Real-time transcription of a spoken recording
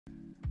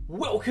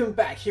Welcome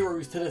back,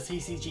 heroes, to the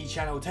TCG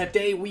channel.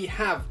 Today we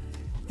have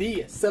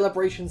the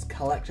Celebrations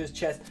Collector's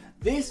Chest.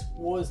 This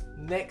was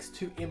next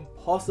to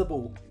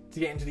impossible to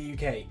get into the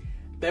UK.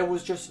 There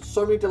was just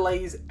so many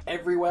delays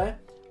everywhere,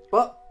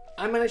 but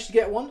I managed to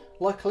get one,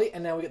 luckily,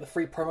 and now we get the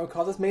free promo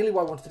cards. That's mainly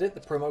why I wanted it,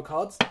 the promo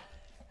cards.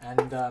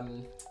 And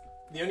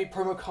the only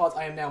promo cards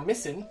I am now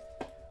missing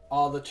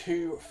are the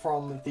two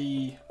from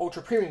the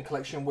Ultra Premium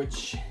collection,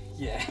 which,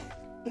 yeah,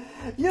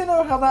 you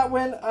know how that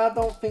went. I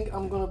don't think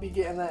I'm going to be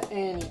getting that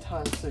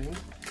anytime soon.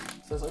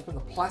 So let's open the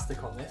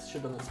plastic on this.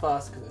 Should have done this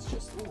first because it's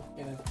just, ooh,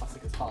 getting into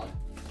plastic is hard.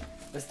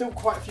 There's still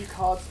quite a few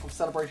cards of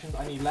Celebrations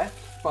I need left,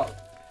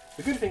 but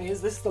the good thing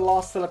is this is the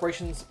last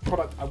Celebrations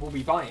product I will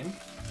be buying.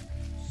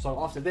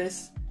 So after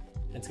this,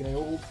 it's going to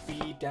all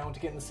be down to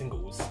getting the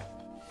singles.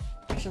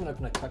 I haven't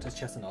opened a collector's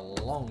chest in a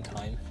long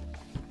time.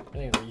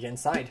 Anyway, you get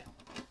inside.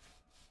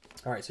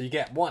 Alright, so you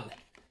get 1,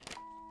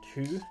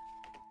 2,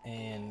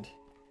 and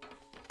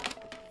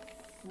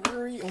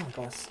 3. Oh my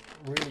gosh,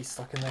 really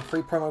stuck in there.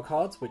 3 promo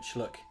cards, which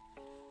look,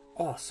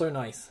 oh, so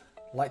nice.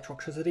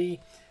 Lightrotricity,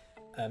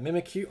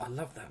 Mimikyu, I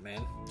love that,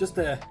 man. Just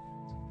the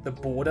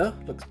border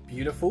looks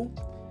beautiful.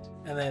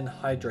 And then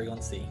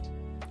HeroVoltsy,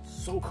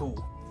 so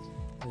cool.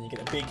 And then you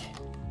get a big,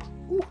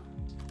 ooh,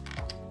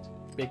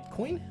 big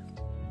coin.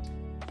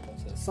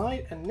 To the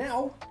side, and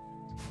now,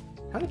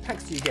 how many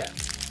packs do you get?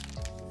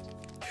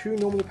 2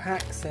 normal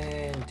packs,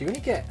 and do you only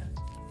get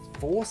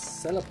 4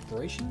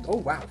 celebrations? Oh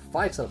wow,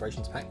 5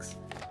 celebrations packs.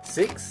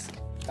 6,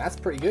 that's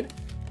pretty good.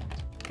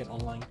 Get an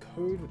online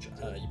code, which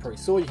you probably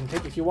saw, you can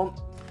take if you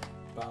want.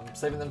 But I'm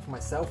saving them for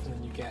myself, and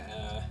then you get,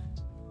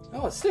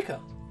 oh, a sticker.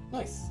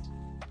 Nice.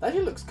 That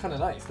actually looks kind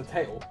of nice, the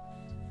tail.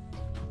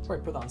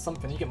 Probably put that on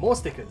something. You get more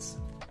stickers.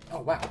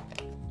 Oh wow.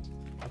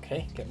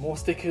 Okay, get more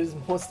stickers,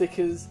 more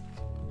stickers.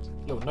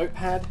 Little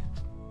notepad.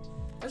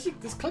 Actually,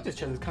 this collector's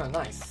chest is kind of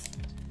nice.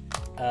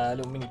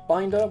 Little mini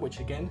binder,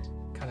 which again,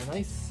 kind of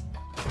nice.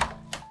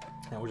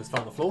 Now we'll just fill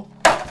on the floor.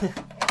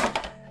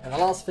 And the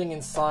last thing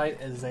inside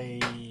is a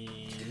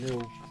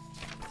little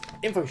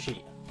info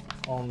sheet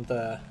on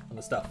the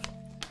stuff,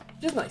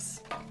 which is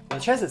nice. And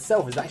the chest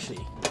itself is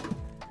actually,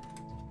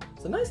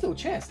 it's a nice little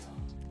chest.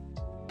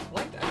 I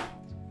like that.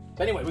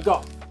 But anyway, we've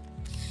got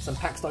some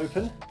packs to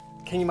open.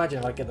 Can you imagine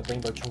if I get the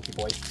Rainbow Chunky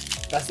Boy?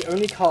 That's the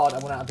only card I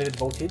want out of Vivid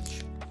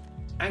Voltage.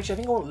 Actually, I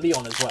think I want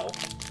Leon as well.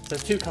 So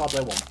there's 2 cards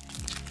I want.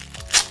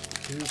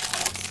 2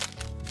 cards.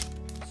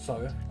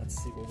 So let's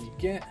see what we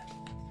get.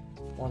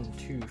 1,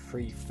 2,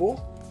 3,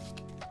 4.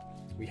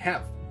 We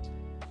have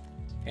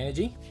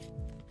Energy,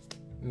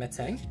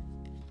 Metang,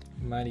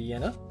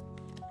 Mariana,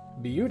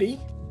 Beauty,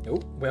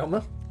 oh,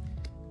 Wilma,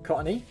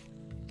 Cottony,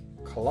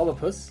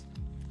 Clobbopus,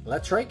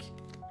 Electric,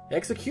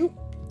 Execute,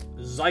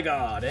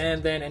 Zygarde,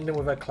 and then ending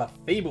with a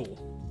Clefable.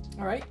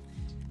 Alright,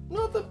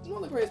 not the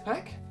greatest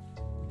pack.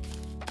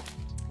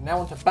 Now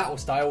onto Battle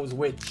Styles,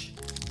 which,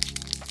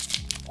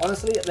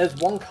 honestly, there's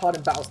 1 card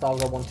in Battle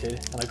Styles I wanted,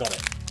 and I got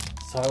it.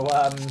 So,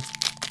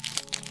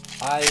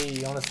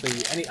 I honestly,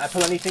 I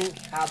pull anything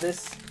out of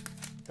this,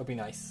 it'll be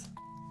nice.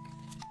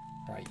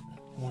 Right,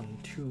 1,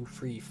 2,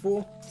 3,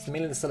 4. It's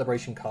mainly the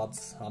celebration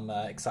cards I'm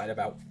excited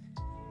about.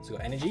 So we've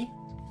got Energy,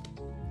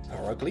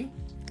 Ugly,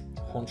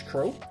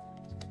 Honchkrow.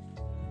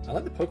 I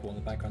like the Pokeball in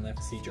the background there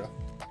for Seadra.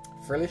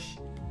 Frillish,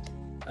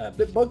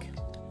 Blipbug,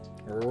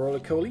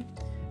 Rollercoly,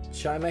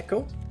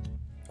 Chimecho.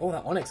 Oh,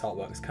 that Onyx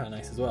artwork is kind of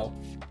nice as well.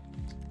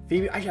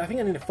 Phoebe, actually, I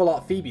think I need a full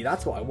art Phoebe.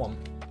 That's what I want.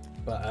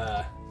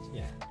 But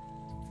yeah,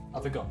 I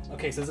forgot.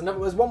 Okay, so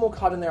there's 1 more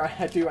card in there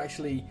I do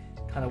actually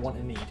kind of want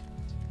and need.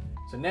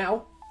 So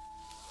now,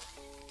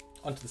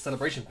 onto the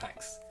celebration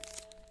packs.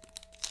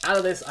 Out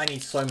of this, I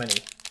need so many.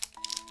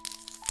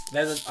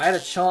 I had a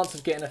chance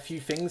of getting a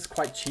few things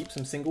quite cheap,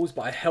 some singles,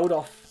 but I held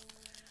off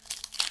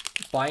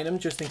buying them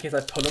just in case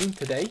I pull them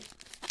today.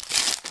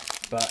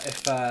 But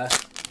if I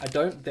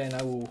don't, then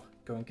I will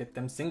go and get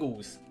them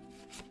singles.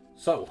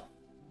 So,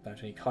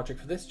 don't need card trick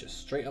for this, just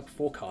straight up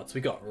 4 cards.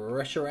 We got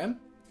Reshiram,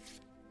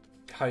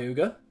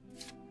 Kyogre,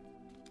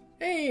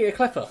 hey, a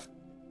Cleffa.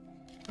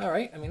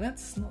 Alright, I mean,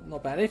 that's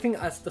not bad. Anything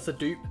that's a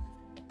dupe,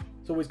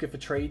 it's always good for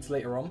trades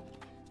later on.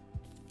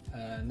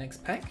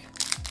 Next pack.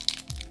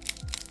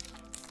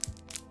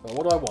 But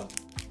what do I want?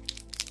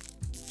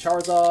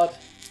 Charizard,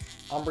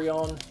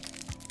 Umbreon,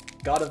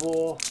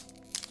 Gardevoir,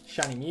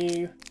 Shiny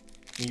Mew,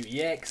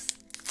 Mew EX,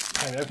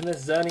 can't even open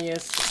this,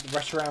 Xerneas,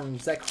 Reshiram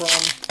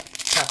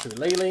Zekrom, Tapu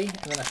Lele,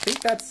 and then I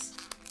think that's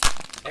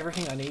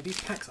everything I need.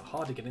 These packs are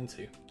hard to get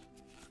into.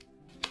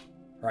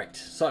 Right,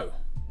 so,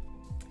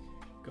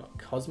 got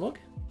Cosmog,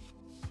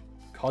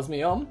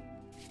 Cosmion,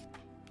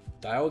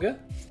 Dialga,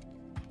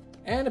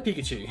 and a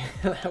Pikachu.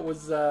 That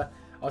was, I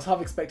was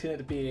half expecting it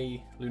to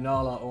be a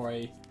Lunala or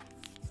a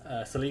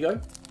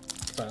Soligo.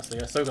 Sorry, not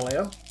Soligo,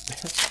 Solgaleo.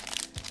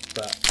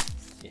 But,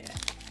 yeah.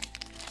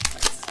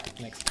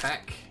 Right, next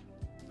pack.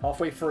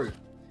 Halfway through.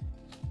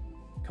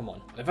 Come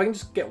on. If I can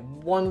just get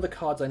 1 of the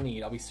cards I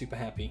need, I'll be super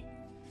happy.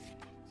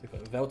 So we've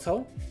got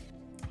Veltal,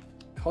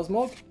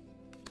 Cosmog,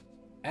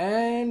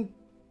 and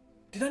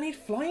did I need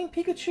Flying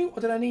Pikachu or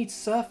did I need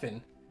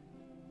Surfing?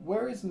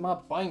 Where is my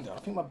binder? I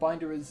think my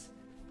binder is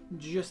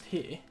just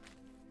here.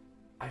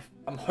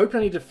 I'm hoping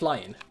I needed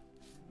flying.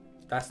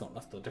 That's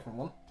the different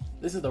one.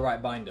 This is the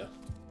right binder.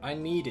 I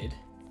needed...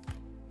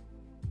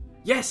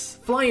 Yes!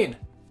 Flying!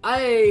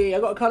 Hey! I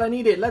got a card I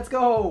needed. Let's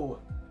go!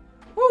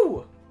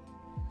 Woo!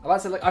 I'm about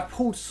to say, like, I've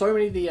pulled so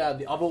many of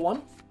the other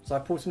one. So I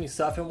pulled so many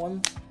surfing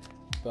ones.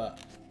 But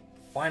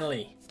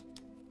finally.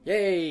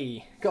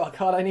 Yay! Got a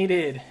card I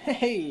needed.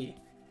 Hey!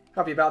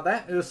 Happy about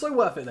that. It was so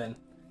worth it then.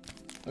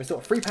 We still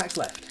got 3 packs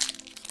left.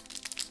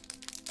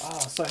 Oh,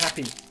 so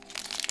happy.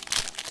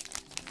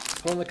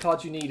 Pulling the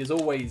cards you need is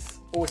always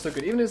so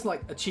good. Even if it's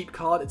like a cheap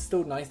card, it's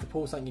still nice to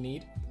pull something you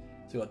need.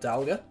 So we got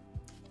Dalga,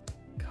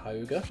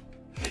 Kyogre.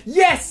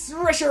 Yes!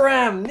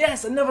 Reshiram!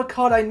 Yes! Another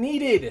card I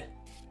needed!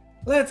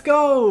 Let's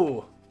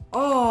go!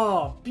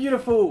 Oh,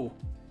 beautiful!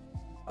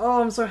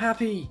 Oh, I'm so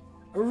happy.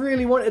 I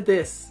really wanted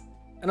this.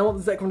 And I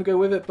want the Zekrom to go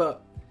with it,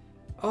 but...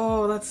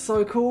 Oh, that's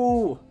so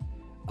cool!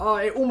 Oh,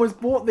 it almost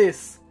bought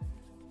this!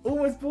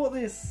 Almost bought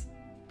this!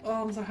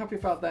 Oh, I'm so happy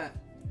about that.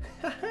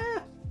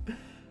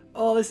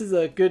 Oh, this is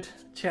a good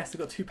chest. We've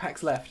got 2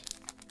 packs left.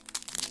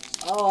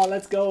 Oh,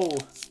 let's go.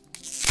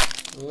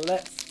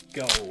 Let's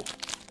go.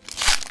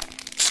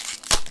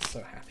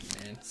 So happy,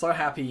 man. So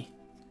happy.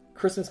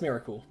 Christmas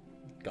Miracle.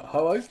 Got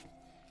Ho-Oh,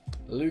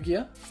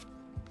 Lugia,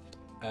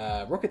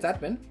 Rocket's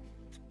Admin,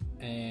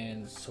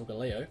 and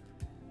Solgaleo.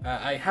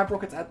 I have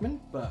Rocket's Admin,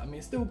 but I mean,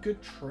 it's still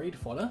good trade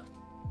fodder.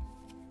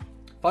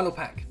 Final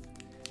pack.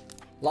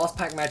 Last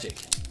pack magic.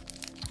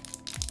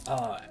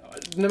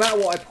 No matter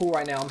what I pull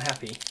right now, I'm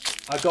happy.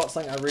 I got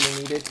something I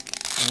really needed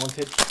and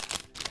wanted.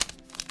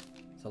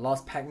 So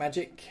last pack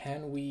magic,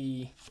 can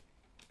we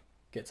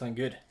get something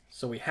good?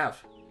 So we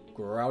have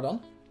Groudon,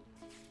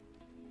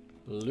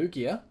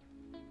 Lugia,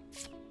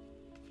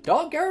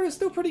 Dark Gyarados is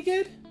still pretty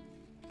good.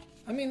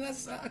 I mean,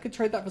 I could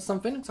trade that for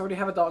something because I already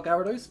have a Dark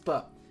Gyarados,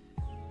 but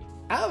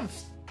out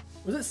of,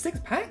 was it 6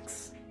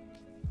 packs?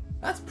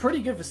 That's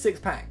pretty good for 6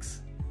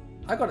 packs.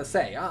 I gotta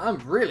say, I'm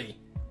really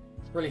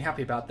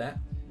happy about that.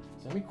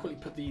 So let me quickly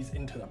put these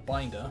into the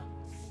binder.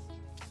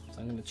 So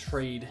I'm going to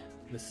trade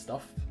this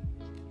stuff.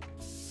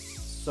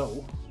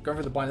 So, going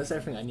through the binder, that's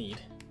everything I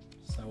need.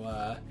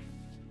 So,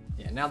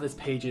 yeah, now this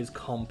page is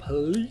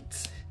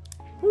complete.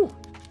 Woo!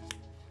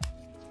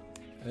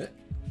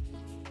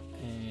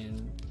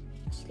 And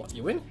slot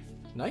you in.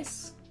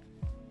 Nice.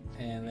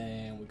 And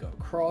then we go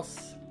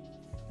across.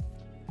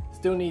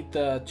 Still need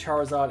the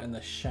Charizard and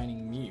the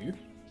Shining Mew.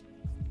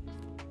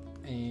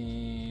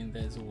 And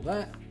there's all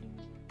that.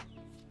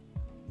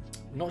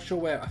 I'm not sure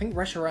where. I think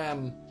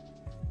Reshiram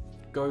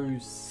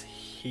goes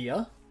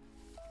here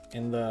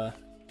in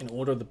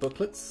order of the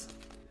booklets.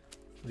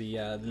 The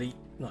Elite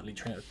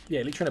Trainer.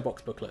 Yeah, Elite Trainer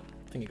box booklet.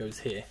 I think it goes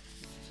here.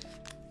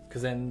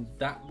 Because then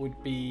that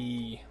would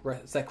be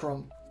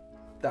Zekrom.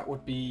 That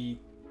would be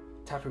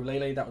Tapu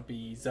Lele. That would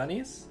be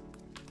Xerneas.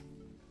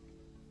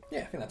 Yeah,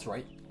 I think that's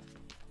right.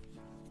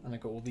 And I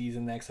got all these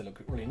in there because they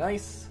look really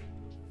nice.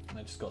 And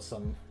I just got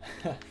some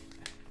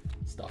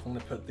stuff. I'm going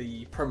to put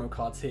the promo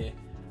cards here.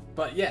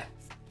 But yeah.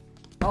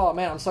 Oh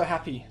man, I'm so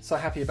happy. So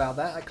happy about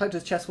that. That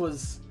collector's chest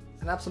was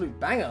an absolute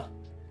banger.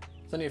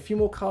 There's only a few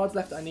more cards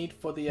left I need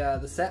for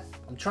the set.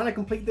 I'm trying to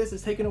complete this.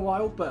 It's taken a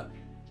while, but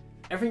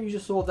everything you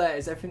just saw there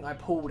is everything I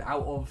pulled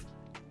out of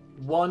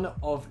one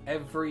of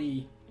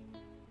every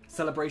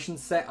celebration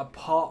set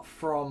apart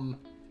from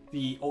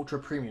the Ultra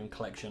Premium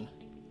collection.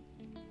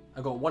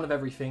 I got one of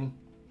everything.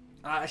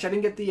 Actually, I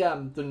didn't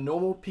get the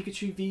normal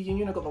Pikachu V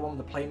Union. I got the one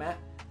with the playmat.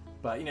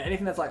 But you know,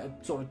 anything that's like a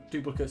sort of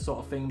duplicate sort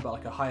of thing, but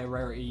like a higher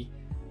rarity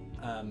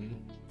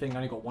thing, I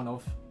only got one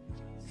of.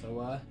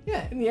 So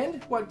yeah, in the end,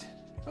 it worked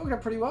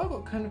out pretty well.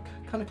 Got kind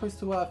of close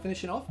to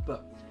finishing off.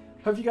 But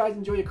hope you guys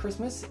enjoy your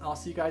Christmas. I'll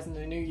see you guys in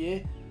the new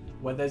year,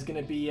 where there's going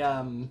to be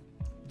the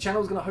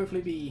channel's going to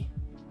hopefully be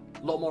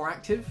a lot more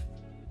active,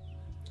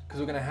 because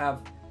we're going to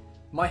have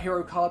My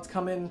Hero cards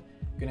come in.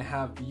 We're going to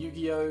have the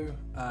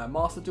Yu-Gi-Oh!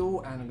 Master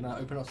Duel, and I'm going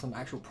to open up some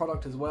actual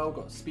product as well.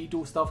 Got Speed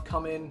Duel stuff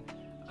coming.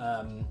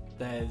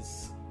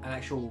 There's an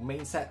actual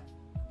main set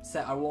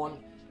I want.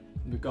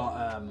 We've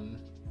got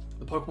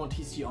the Pokemon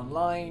TCG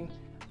Online.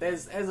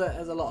 There's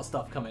a lot of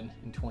stuff coming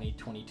in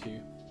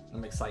 2022.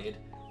 I'm excited.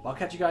 But I'll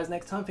catch you guys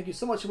next time. Thank you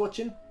so much for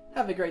watching.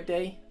 Have a great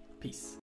day. Peace.